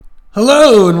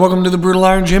Hello, and welcome to the Brutal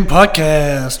Iron Gym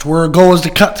podcast, where our goal is to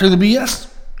cut through the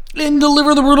BS and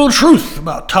deliver the brutal truth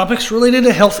about topics related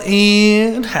to health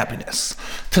and happiness.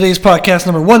 Today's podcast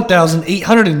number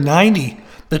 1890.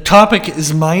 The topic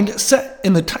is mindset,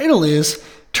 and the title is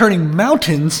Turning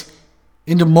Mountains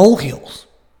into Molehills.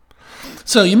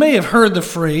 So you may have heard the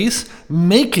phrase,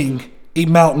 making a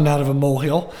mountain out of a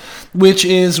molehill, which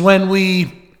is when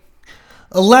we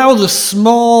allow the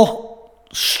small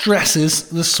stresses,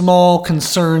 the small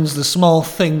concerns, the small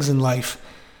things in life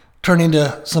turn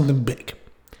into something big.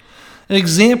 An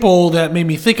example that made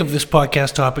me think of this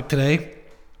podcast topic today,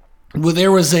 well,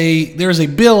 there's a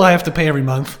bill I have to pay every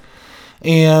month,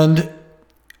 and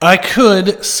I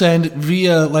could send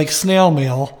via snail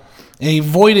mail a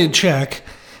voided check,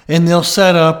 and they'll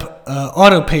set up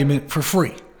auto payment for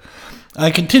free.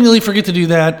 I continually forget to do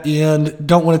that and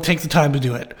don't want to take the time to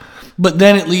do it. But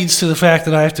then it leads to the fact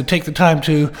that I have to take the time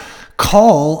to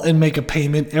call and make a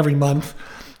payment every month.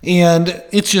 And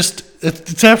it's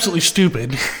absolutely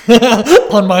stupid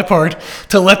on my part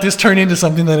to let this turn into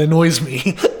something that annoys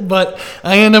me. But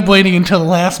I end up waiting until the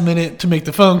last minute to make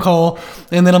the phone call.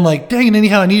 And then I'm like, dang it,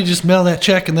 anyhow, I need to just mail that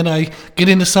check. And then I get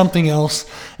into something else.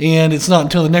 And it's not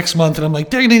until the next month. And I'm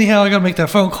like, dang it, anyhow, I got to make that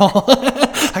phone call.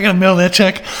 I got to mail that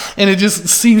check. And it just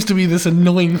seems to be this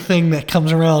annoying thing that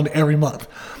comes around every month.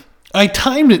 I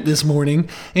timed it this morning,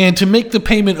 and to make the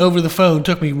payment over the phone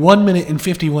took me 1 minute and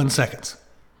 51 seconds.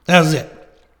 That was it.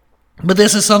 But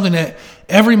this is something that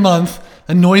every month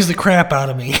annoys the crap out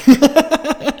of me.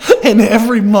 And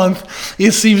every month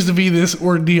it seems to be this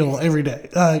ordeal every day,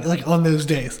 on those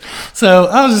days. So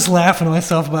I was just laughing to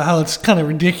myself about how it's kind of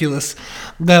ridiculous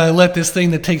that I let this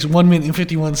thing that takes 1 minute and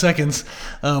 51 seconds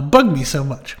bug me so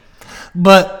much.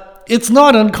 But it's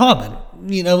not uncommon.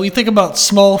 You know, we think about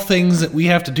small things that we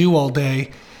have to do all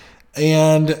day,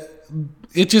 and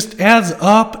it just adds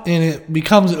up and it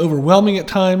becomes overwhelming at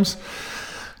times.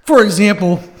 For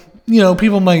example,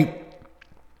 people might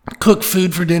cook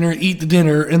food for dinner, eat the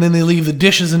dinner, and then they leave the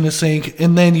dishes in the sink,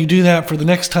 and then you do that for the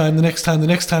next time,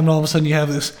 and all of a sudden you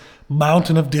have this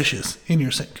mountain of dishes in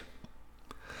your sink.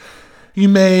 You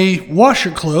may wash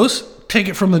your clothes, take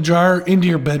it from the jar into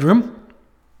your bedroom.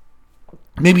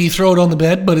 Maybe you throw it on the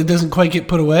bed, but it doesn't quite get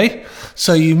put away.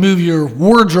 So you move your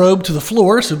wardrobe to the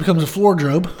floor, so it becomes a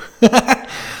floordrobe.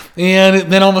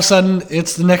 And then all of a sudden,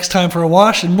 it's the next time for a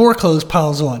wash, and more clothes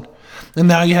piles on. And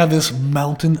now you have this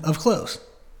mountain of clothes.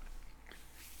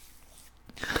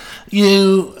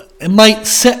 You might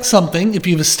set something, if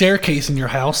you have a staircase in your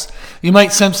house, you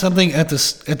might set something at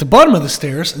the bottom of the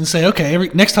stairs and say, okay,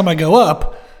 next time I go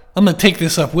up, I'm going to take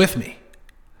this up with me.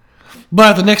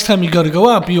 But the next time you go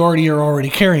up, you are already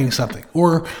carrying something.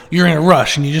 Or you're in a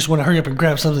rush and you just want to hurry up and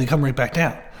grab something and come right back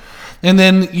down. And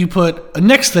then you put a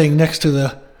next thing next to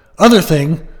the other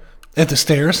thing at the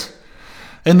stairs.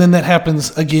 And then that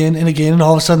happens again and again. And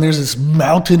all of a sudden there's this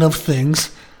mountain of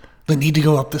things that need to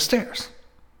go up the stairs.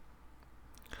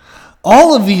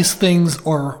 All of these things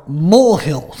are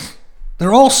molehills.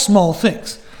 They're all small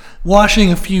things.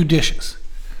 Washing a few dishes.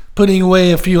 Putting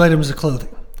away a few items of clothing.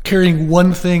 Carrying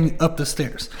one thing up the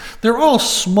stairs. They're all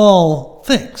small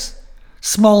things,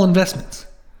 small investments.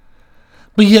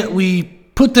 But yet we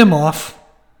put them off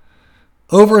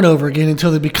over and over again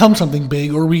until they become something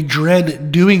big, or we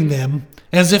dread doing them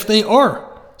as if they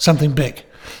are something big.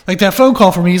 Like that phone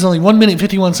call for me is only 1 minute and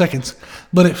 51 seconds,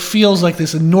 but it feels like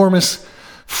this enormous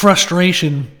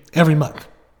frustration every month.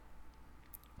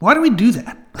 Why do we do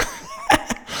that?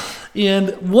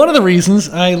 And one of the reasons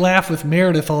I laugh with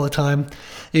Meredith all the time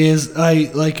is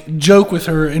I joke with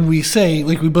her, and we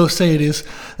both say it is,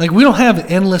 we don't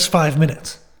have endless 5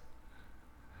 minutes.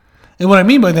 And what I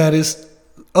mean by that is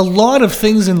a lot of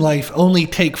things in life only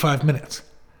take 5 minutes.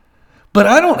 But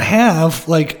I don't have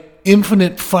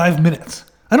infinite 5 minutes.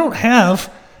 I don't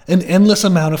have an endless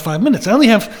amount of 5 minutes. I only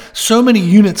have so many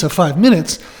units of 5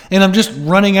 minutes, and I'm just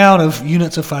running out of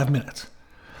units of 5 minutes.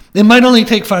 It might only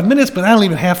take 5 minutes, but I don't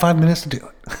even have 5 minutes to do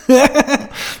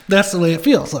it. That's the way it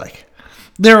feels like.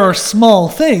 There are small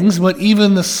things, but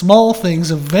even the small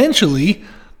things eventually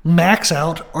max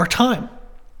out our time.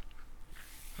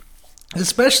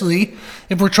 Especially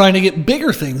if we're trying to get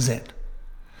bigger things in.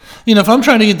 If I'm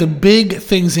trying to get the big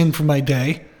things in for my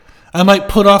day, I might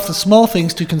put off the small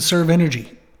things to conserve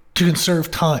energy, to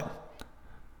conserve time.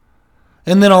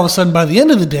 And then all of a sudden, by the end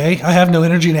of the day, I have no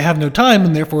energy and I have no time,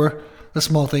 and therefore the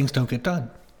small things don't get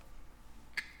done.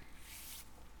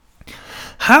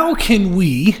 How can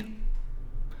we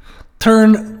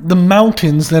turn the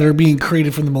mountains that are being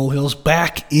created from the molehills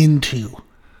back into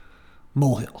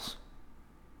molehills?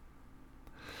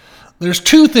 There's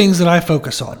two things that I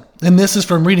focus on, and this is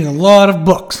from reading a lot of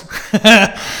books.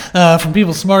 from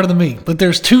people smarter than me. But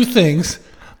there's two things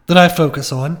that I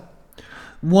focus on.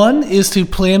 One is to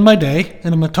plan my day,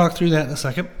 and I'm going to talk through that in a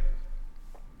second.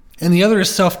 And the other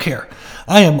is self-care.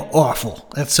 I am awful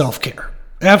at self-care.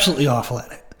 Absolutely awful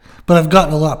at it. But I've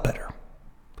gotten a lot better.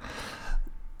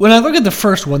 When I look at the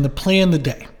first one, the plan the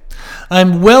day,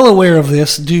 I'm well aware of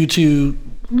this due to,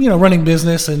 running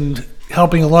business and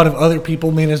helping a lot of other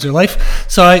people manage their life.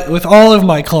 So with all of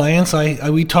my clients,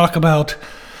 we talk about,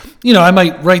 I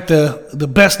might write the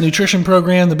best nutrition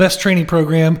program, the best training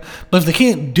program, but if they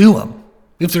can't do them,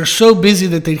 if they're so busy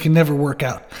that they can never work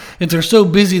out, if they're so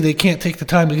busy they can't take the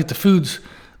time to get the foods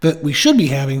that we should be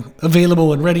having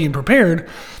available and ready and prepared,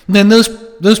 then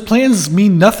those plans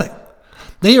mean nothing.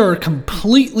 They are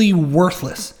completely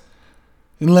worthless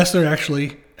unless they're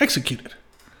actually executed.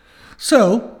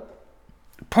 So,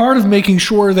 part of making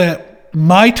sure that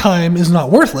my time is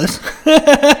not worthless,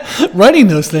 writing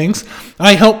those things,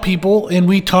 I help people and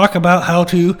we talk about how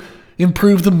to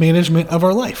improve the management of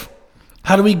our life.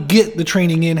 How do we get the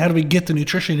training in? How do we get the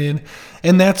nutrition in?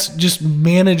 And that's just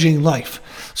managing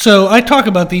life. So I talk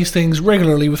about these things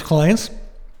regularly with clients.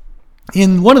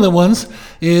 And one of the ones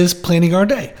is planning our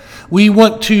day. We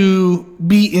want to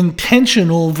be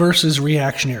intentional versus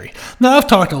reactionary. Now, I've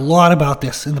talked a lot about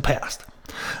this in the past,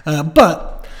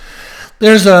 but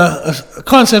there's a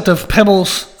concept of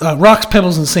pebbles, rocks,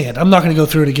 pebbles, and sand. I'm not going to go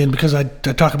through it again because I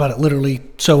talk about it literally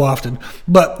so often.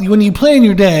 But when you plan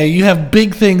your day, you have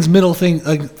big things, middle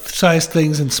sized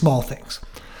things, and small things.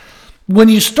 When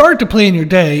you start to plan your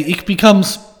day, it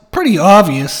becomes pretty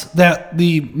obvious that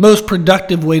the most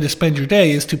productive way to spend your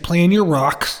day is to plan your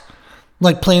rocks,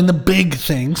 like plan the big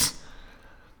things.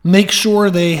 Make sure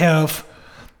they have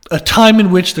a time in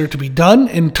which they're to be done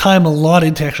and time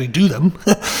allotted to actually do them.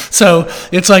 So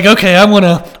it's like, okay, I want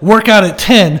to work out at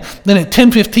 10, then at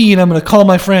 10:15 I'm going to call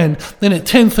my friend, then at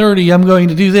 10:30 I'm going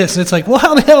to do this. And it's like, well,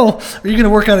 how the hell are you going to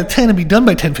work out at 10 and be done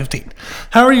by 10:15?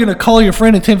 How are you going to call your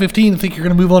friend at 10:15 and think you're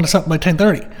going to move on to something by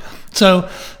 10:30? So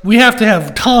we have to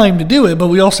have time to do it, but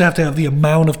we also have to have the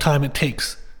amount of time it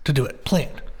takes to do it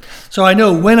planned. So I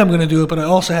know when I'm going to do it, but I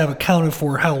also have accounted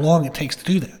for how long it takes to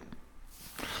do that.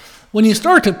 When you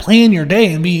start to plan your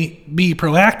day and be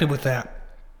proactive with that,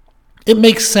 it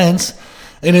makes sense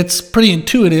and it's pretty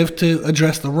intuitive to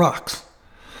address the rocks.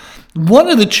 One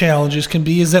of the challenges can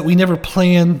be is that we never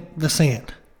plan the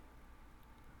sand.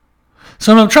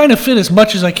 So I'm trying to fit as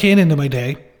much as I can into my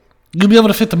day. You'll be able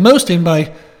to fit the most in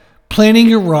by planning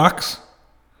your rocks,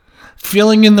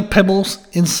 filling in the pebbles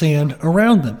and sand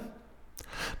around them.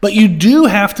 But you do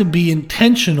have to be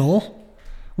intentional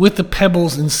with the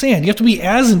pebbles and sand. You have to be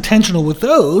as intentional with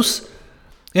those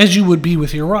as you would be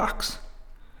with your rocks.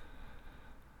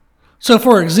 So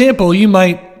for example, you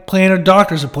might plan a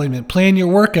doctor's appointment, plan your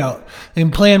workout,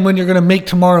 and plan when you're going to make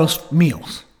tomorrow's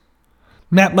meals.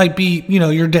 And that might be,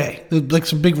 your day, like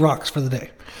some big rocks for the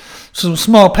day. Some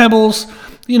small pebbles,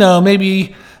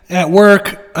 maybe at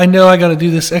work, I know I got to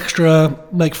do this extra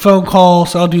phone call,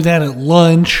 so I'll do that at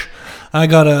lunch. I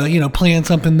got to, plan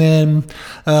something then.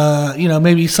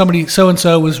 Maybe somebody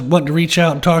so-and-so was wanting to reach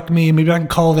out and talk to me, and maybe I can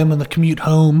call them on the commute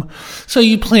home. So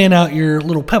you plan out your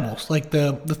little pebbles, like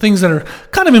the things that are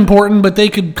kind of important, but they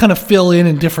could kind of fill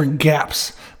in different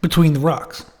gaps between the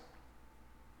rocks.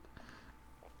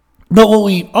 But what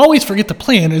we always forget to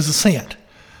plan is the sand.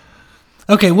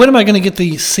 Okay, when am I going to get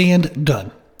the sand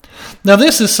done? Now,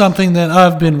 this is something that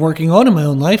I've been working on in my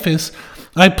own life is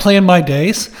I plan my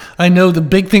days. I know the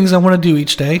big things I want to do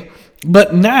each day.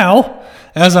 But now,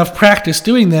 as I've practiced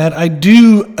doing that, I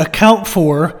do account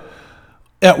for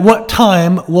at what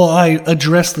time will I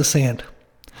address the sand.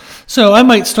 So I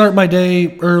might start my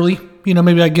day early.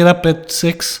 Maybe I get up at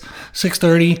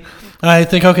 6:30. I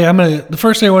think, okay, the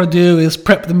first thing I want to do is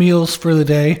prep the meals for the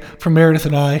day for Meredith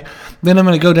and I. Then I'm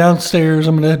going to go downstairs.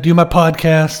 I'm going to do my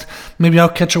podcast. Maybe I'll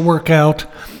catch a workout.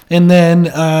 And then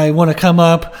I want to come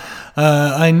up.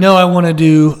 I know I want to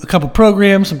do a couple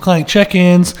programs, some client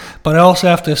check-ins, but I also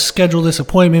have to schedule this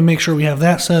appointment, make sure we have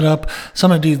that set up. So I'm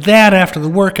going to do that after the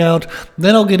workout.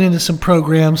 Then I'll get into some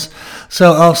programs.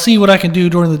 So I'll see what I can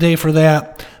do during the day for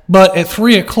that. But at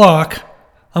 3 o'clock,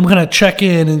 I'm going to check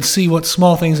in and see what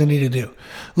small things I need to do.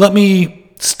 Let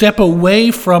me step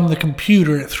away from the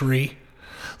computer at 3.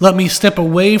 Let me step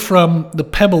away from the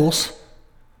pebbles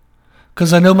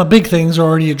because I know my big things are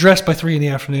already addressed by 3 in the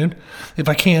afternoon, if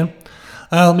I can.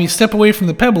 Let me step away from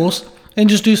the pebbles and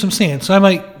just do some sand. So I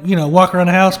might, walk around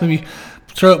the house, maybe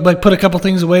put a couple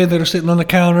things away that are sitting on the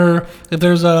counter. If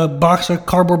there's a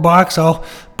cardboard box, I'll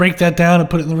break that down and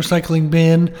put it in the recycling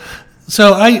bin.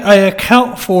 So I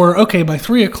account for, okay, by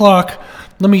 3 o'clock,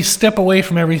 let me step away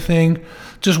from everything,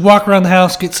 Just walk around the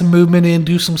house, get some movement in,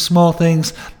 do some small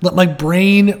things, let my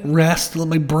brain rest, let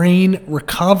my brain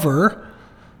recover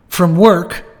from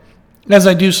work as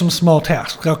I do some small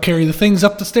tasks. I'll carry the things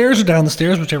up the stairs or down the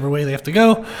stairs, whichever way they have to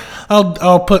go.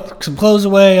 I'll put some clothes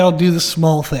away. I'll do the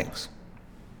small things.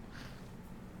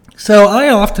 So I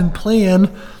often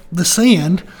plan the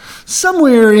sand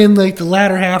somewhere in like the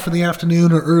latter half of the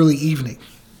afternoon or early evening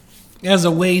as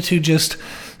a way to just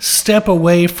step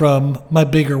away from my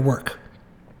bigger work.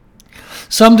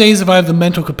 Some days, if I have the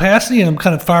mental capacity and I'm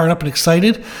kind of fired up and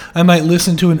excited, I might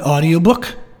listen to an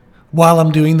audiobook while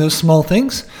I'm doing those small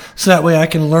things. So that way I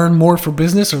can learn more for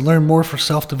business or learn more for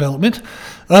self-development.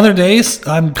 Other days,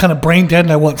 I'm kind of brain dead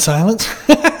and I want silence.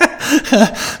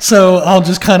 So I'll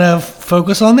just kind of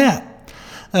focus on that.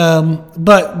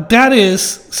 But that is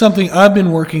something I've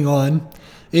been working on,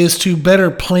 is to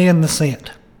better plan the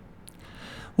sand.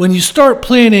 When you start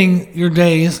planning your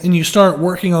days and you start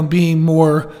working on being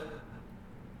more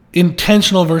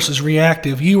intentional versus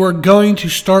reactive, you are going to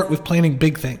start with planning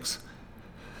big things.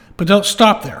 But don't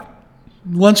stop there.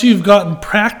 Once you've gotten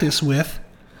practice with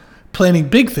planning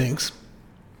big things,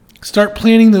 start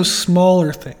planning those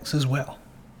smaller things as well.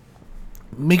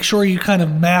 Make sure you kind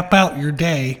of map out your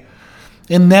day,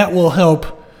 and that will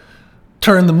help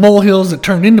turn the molehills that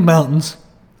turned into mountains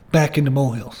back into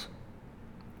molehills.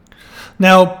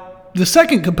 Now, the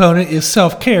second component is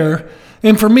self-care,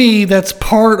 and for me, that's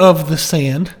part of the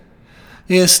sand,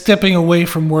 is stepping away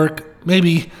from work,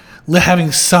 maybe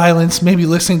having silence, maybe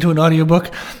listening to an audiobook,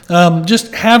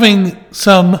 just having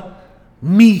some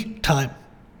me time.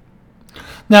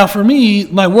 Now, for me,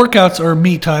 my workouts are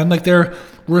me time, like they're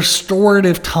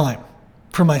restorative time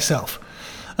for myself.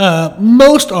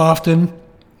 Most often,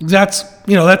 that's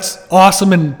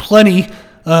awesome and plenty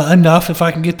enough if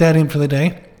I can get that in for the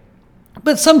day.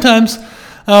 But sometimes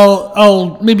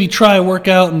I'll maybe try a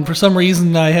workout, and for some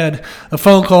reason I had a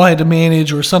phone call I had to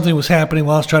manage, or something was happening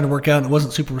while I was trying to work out and it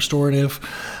wasn't super restorative.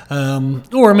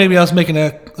 Or maybe I was making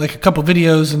a couple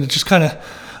videos and it just kind of,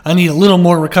 I need a little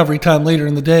more recovery time later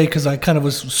in the day because I kind of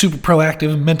was super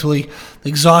proactive and mentally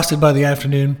exhausted by the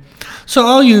afternoon. So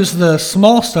I'll use the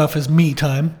small stuff as me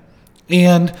time.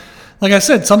 And like I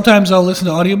said, sometimes I'll listen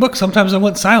to audiobooks, sometimes I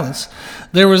want silence.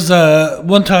 There was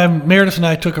one time Meredith and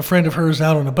I took a friend of hers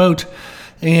out on a boat,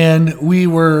 and we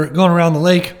were going around the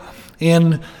lake,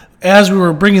 and as we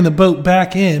were bringing the boat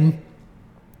back in,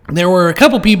 there were a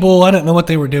couple people, I didn't know what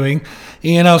they were doing,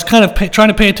 and I was kind of trying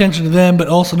to pay attention to them, but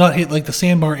also not hit like the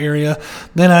sandbar area.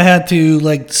 Then I had to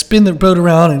like spin the boat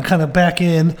around and kind of back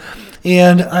in,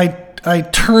 and I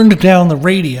turned down the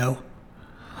radio,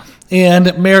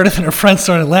 and Meredith and her friends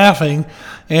started laughing,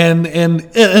 and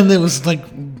it was like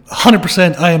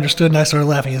 100% I understood, and I started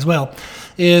laughing as well,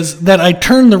 is that I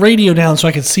turned the radio down so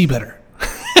I could see better.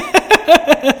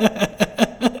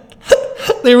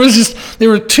 There was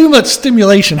too much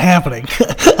stimulation happening.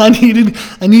 I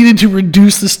needed to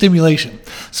reduce the stimulation.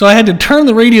 So I had to turn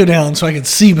the radio down so I could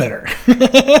see better.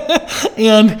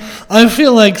 And I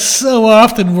feel like so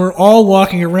often we're all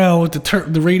walking around with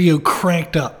the radio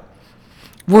cranked up.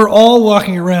 We're all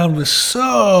walking around with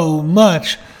so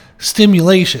much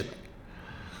stimulation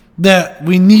that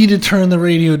we need to turn the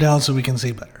radio down so we can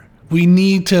see better. We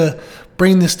need to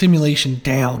bring the stimulation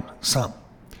down some.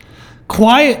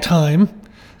 Quiet time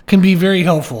can be very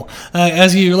helpful.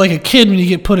 As you're like a kid, when you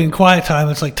get put in quiet time,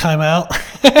 it's like time out.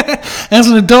 As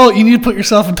an adult, you need to put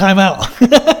yourself in time out.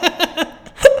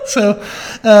 So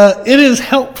it is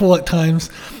helpful at times.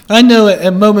 I know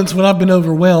at moments when I've been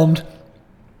overwhelmed,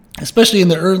 especially in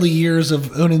the early years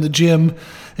of owning the gym,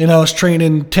 and I was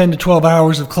training 10 to 12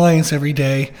 hours of clients every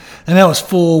day, and that was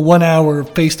full 1 hour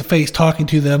face-to-face talking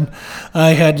to them. I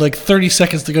had like 30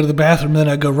 seconds to go to the bathroom, then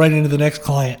I'd go right into the next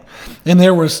client. And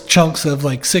there was chunks of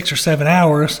like 6 or 7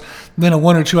 hours, then a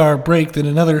 1 or 2 hour break, then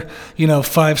another,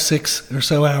 5, 6 or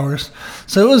so hours.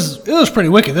 So it was pretty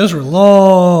wicked. Those were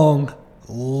long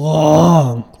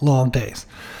days.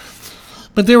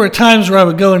 But there were times where I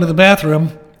would go into the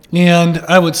bathroom and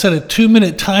I would set a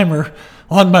 2-minute timer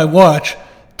on my watch,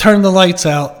 turn the lights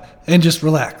out, and just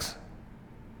relax.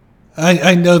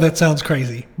 I know that sounds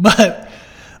crazy, but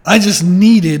I just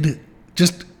needed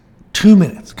just 2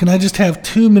 minutes. Can I just have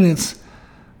 2 minutes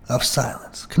of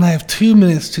silence? Can I have 2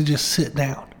 minutes to just sit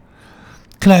down?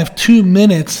 Can I have 2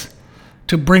 minutes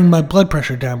to bring my blood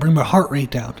pressure down, bring my heart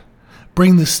rate down,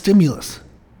 bring the stimulus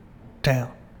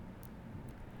down?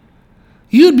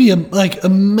 You'd be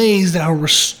amazed how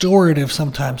restorative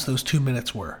sometimes those 2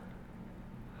 minutes were.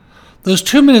 Those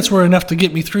 2 minutes were enough to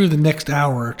get me through the next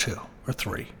hour or 2 or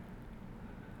 3.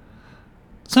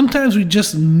 Sometimes we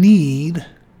just need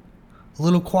a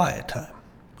little quiet time.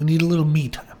 We need a little me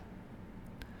time.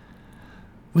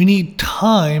 We need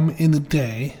time in the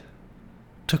day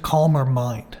to calm our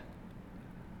mind.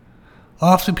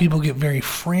 Often people get very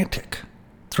frantic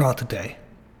throughout the day,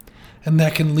 and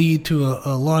that can lead to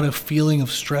a lot of feeling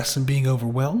of stress and being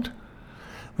overwhelmed.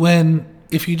 When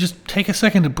if you just take a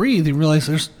second to breathe, you realize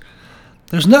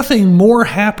there's nothing more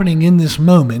happening in this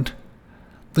moment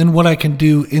than what I can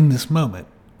do in this moment.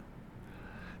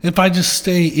 If I just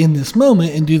stay in this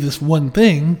moment and do this one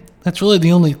thing, that's really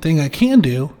the only thing I can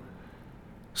do.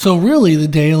 So really, the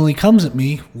day only comes at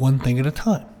me one thing at a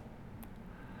time.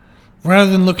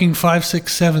 Rather than looking 5,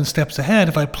 6, 7 steps ahead,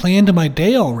 if I plan to my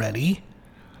day already,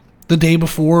 the day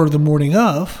before or the morning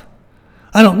of,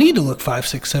 I don't need to look 5,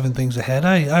 6, 7 things ahead.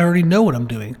 I already know what I'm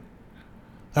doing.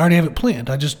 I already have it planned.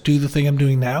 I just do the thing I'm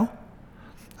doing now.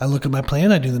 I look at my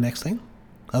plan, I do the next thing.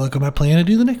 I look at my plan, I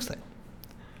do the next thing.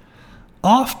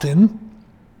 Often,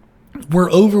 we're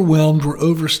overwhelmed, we're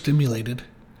overstimulated.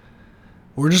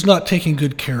 We're just not taking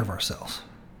good care of ourselves.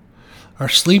 Our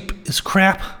sleep is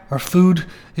crap, our food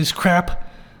is crap,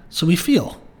 so we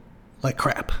feel like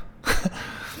crap.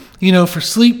 For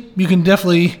sleep, you can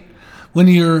definitely, when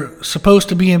you're supposed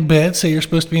to be in bed, say you're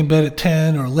supposed to be in bed at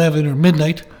 10 or 11 or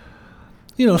midnight,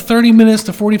 30 minutes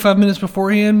to 45 minutes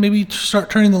beforehand, maybe start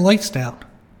turning the lights down.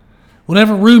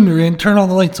 Whatever room you're in, turn all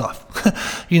the lights off.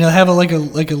 Have a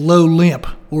low lamp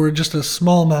or just a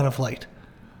small amount of light.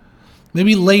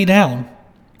 Maybe lay down.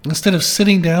 Instead of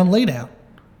sitting down, lay down.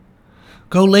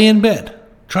 Go lay in bed.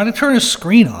 Try to turn a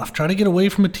screen off. Try to get away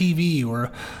from a TV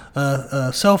or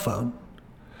a cell phone.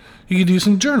 You can do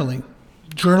some journaling.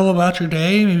 Journal about your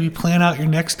day. Maybe plan out your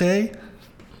next day.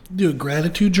 Do a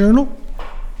gratitude journal.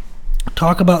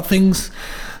 Talk about things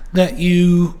that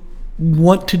you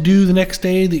want to do the next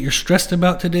day, that you're stressed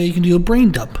about today. You can do a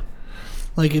brain dump.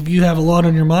 Like if you have a lot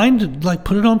on your mind,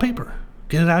 put it on paper.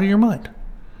 Get it out of your mind.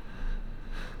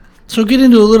 So get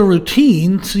into a little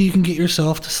routine so you can get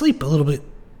yourself to sleep a little bit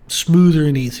smoother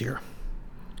and easier.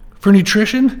 For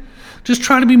nutrition, just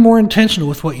try to be more intentional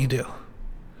with what you do.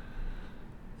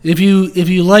 If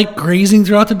you like grazing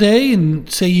throughout the day and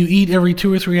say you eat every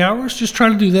 2 or 3 hours, just try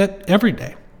to do that every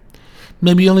day.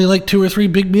 Maybe you only like 2 or 3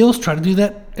 big meals, try to do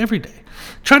that every day.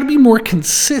 Try to be more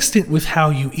consistent with how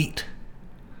you eat.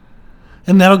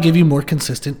 And that'll give you more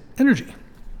consistent energy.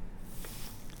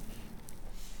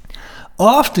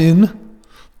 Often,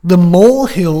 the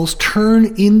molehills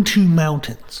turn into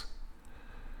mountains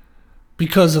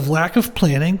because of lack of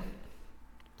planning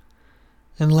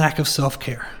and lack of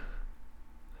self-care.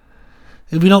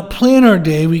 If we don't plan our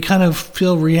day, we kind of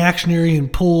feel reactionary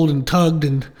and pulled and tugged,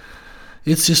 and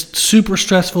it's just super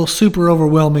stressful, super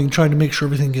overwhelming trying to make sure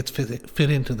everything gets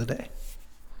fit into the day.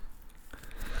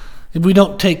 If we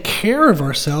don't take care of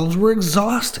ourselves, we're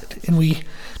exhausted, and we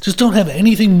just don't have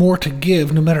anything more to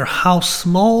give, no matter how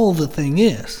small the thing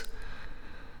is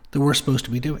that we're supposed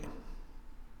to be doing.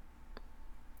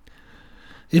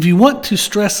 If you want to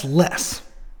stress less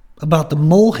about the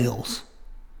molehills,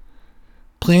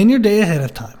 plan your day ahead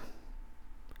of time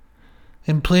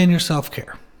and plan your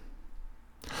self-care.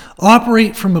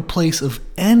 Operate from a place of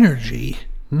energy,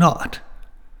 not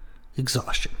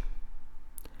exhaustion.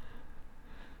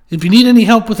 If you need any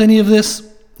help with any of this,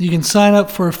 you can sign up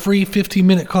for a free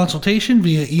 15-minute consultation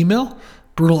via email,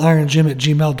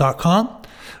 brutalironGym@gmail.com,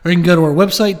 or you can go to our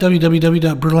website,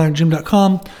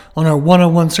 www.brutalironGym.com. On our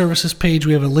one-on-one services page,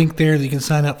 we have a link there that you can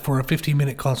sign up for a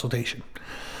 15-minute consultation.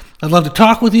 I'd love to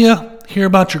talk with you, hear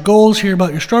about your goals, hear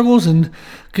about your struggles, and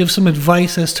give some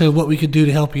advice as to what we could do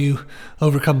to help you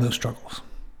overcome those struggles.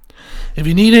 If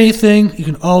you need anything, you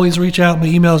can always reach out. My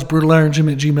email is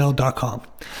brutalironGym@gmail.com.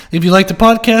 If you like the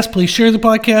podcast, please share the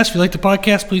podcast. If you like the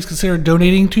podcast, please consider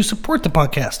donating to support the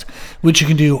podcast, which you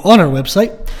can do on our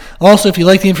website. Also, if you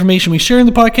like the information we share in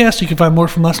the podcast, you can find more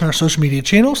from us on our social media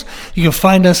channels. You can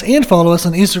find us and follow us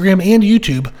on Instagram and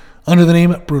YouTube under the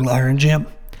name Brutal Iron Gym.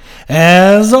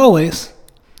 As always,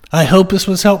 I hope this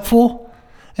was helpful,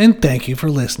 and thank you for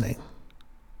listening.